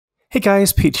Hey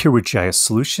guys, Pete here with GIS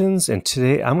Solutions, and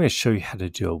today I'm going to show you how to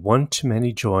do a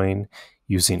one-to-many join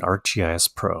using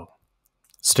ArcGIS Pro.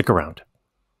 Stick around.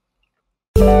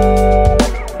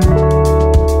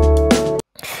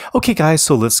 Okay guys,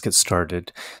 so let's get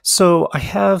started. So I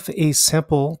have a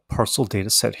sample parcel data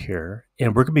set here,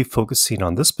 and we're going to be focusing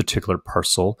on this particular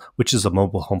parcel, which is a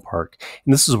mobile home park.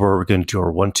 And this is where we're going to do our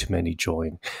one-to-many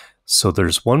join. So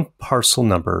there's one parcel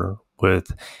number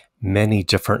with many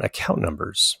different account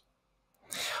numbers.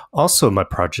 Also in my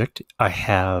project, I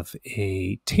have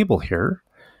a table here,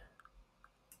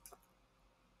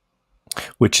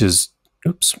 which is,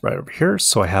 right over here.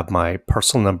 So I have my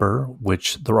parcel number,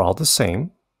 which they're all the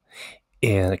same,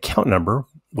 and account number,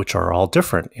 which are all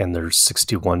different. And there's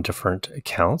 61 different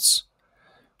accounts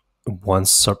in one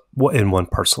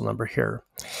parcel number here.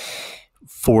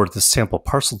 For the sample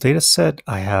parcel data set,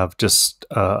 I have just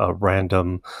a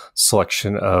random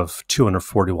selection of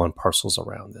 241 parcels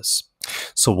around this.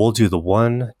 So we'll do the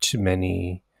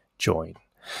one-to-many join.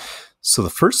 So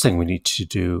the first thing we need to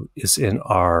do is in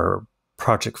our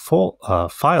project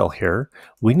file here,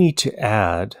 we need to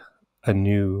add a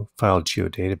new file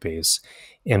geodatabase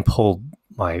and pull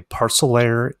my parcel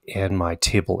layer and my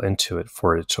table into it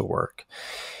for it to work.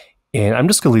 And I'm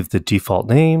just going to leave the default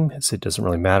name, as it doesn't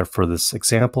really matter for this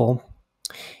example.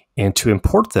 And to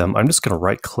import them, I'm just going to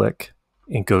right-click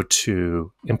and go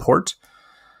to Import,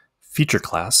 Feature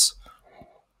Class.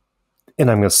 And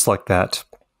I'm going to select that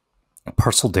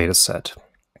parcel data set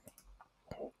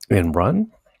and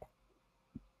run.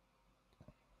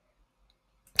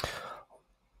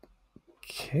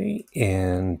 Okay,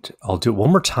 and I'll do it one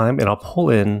more time, and I'll pull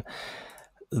in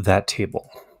that table.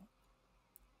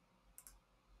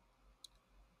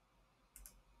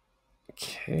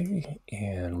 Okay,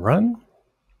 and run.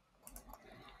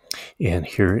 And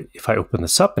here, if I open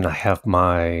this up, and I have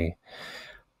my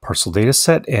parcel data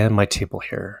set and my table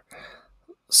here.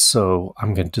 So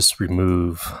I'm going to just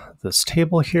remove this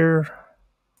table here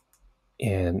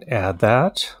and add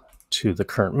that to the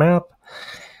current map,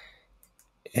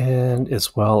 and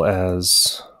as well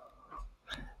as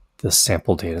the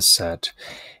sample data set.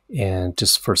 And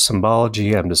just for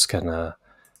symbology, I'm just going to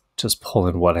just pull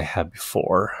in what I had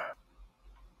before.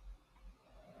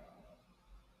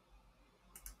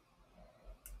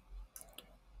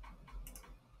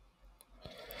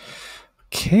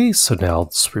 Okay, so now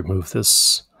let's remove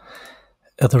this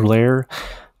other layer.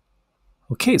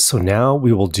 Okay, so now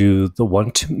we will do the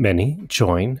one-to-many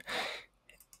join.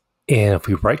 And if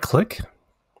we right-click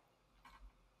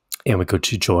and we go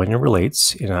to Join and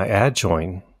Relates, and I add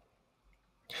join,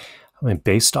 I mean,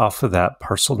 based off of that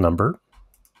parcel number.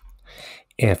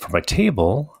 And for my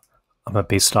table, I'm going to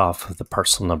base it off of the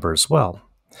parcel number as well.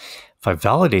 If I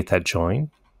validate that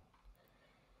join,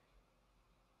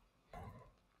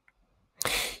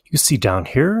 you see down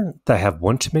here that I have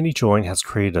one-to-many join has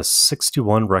created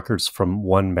 61 records from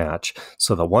one match.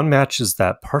 So the one match is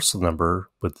that parcel number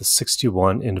with the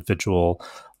 61 individual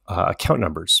account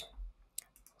numbers.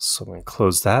 So I'm going to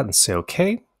close that and say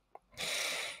OK.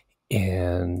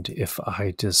 And if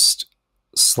I just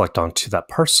select onto that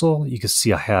parcel, you can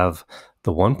see I have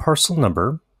the one parcel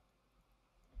number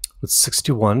with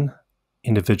 61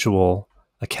 individual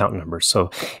account numbers. So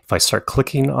if I start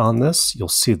clicking on this, you'll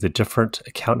see the different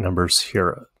account numbers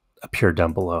here appear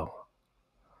down below.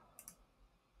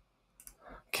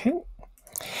 Okay.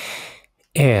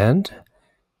 And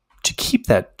to keep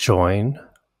that join,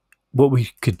 what we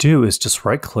could do is just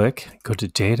right-click, go to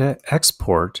Data,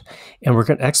 Export, and we're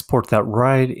going to export that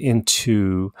right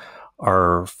into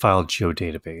our file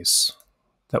geodatabase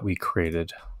that we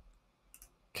created.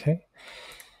 Okay.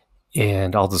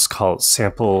 And I'll just call it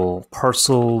sample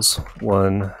parcels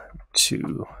one-to-many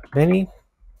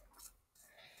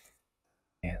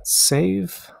and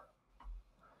save.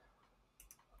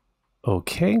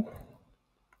 Okay.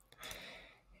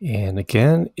 And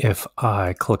again, if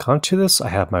I click onto this, I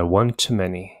have my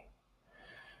one-to-many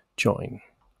join.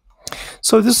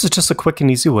 So this is just a quick and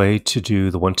easy way to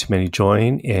do the one-to-many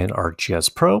join in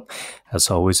ArcGIS Pro. As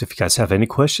always, if you guys have any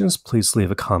questions, please leave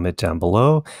a comment down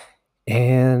below.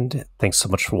 And thanks so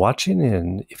much for watching.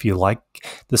 And if you like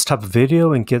this type of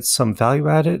video and get some value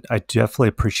out of it, I definitely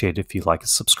appreciate it if you like and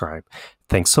subscribe.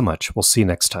 Thanks so much. We'll see you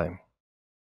next time.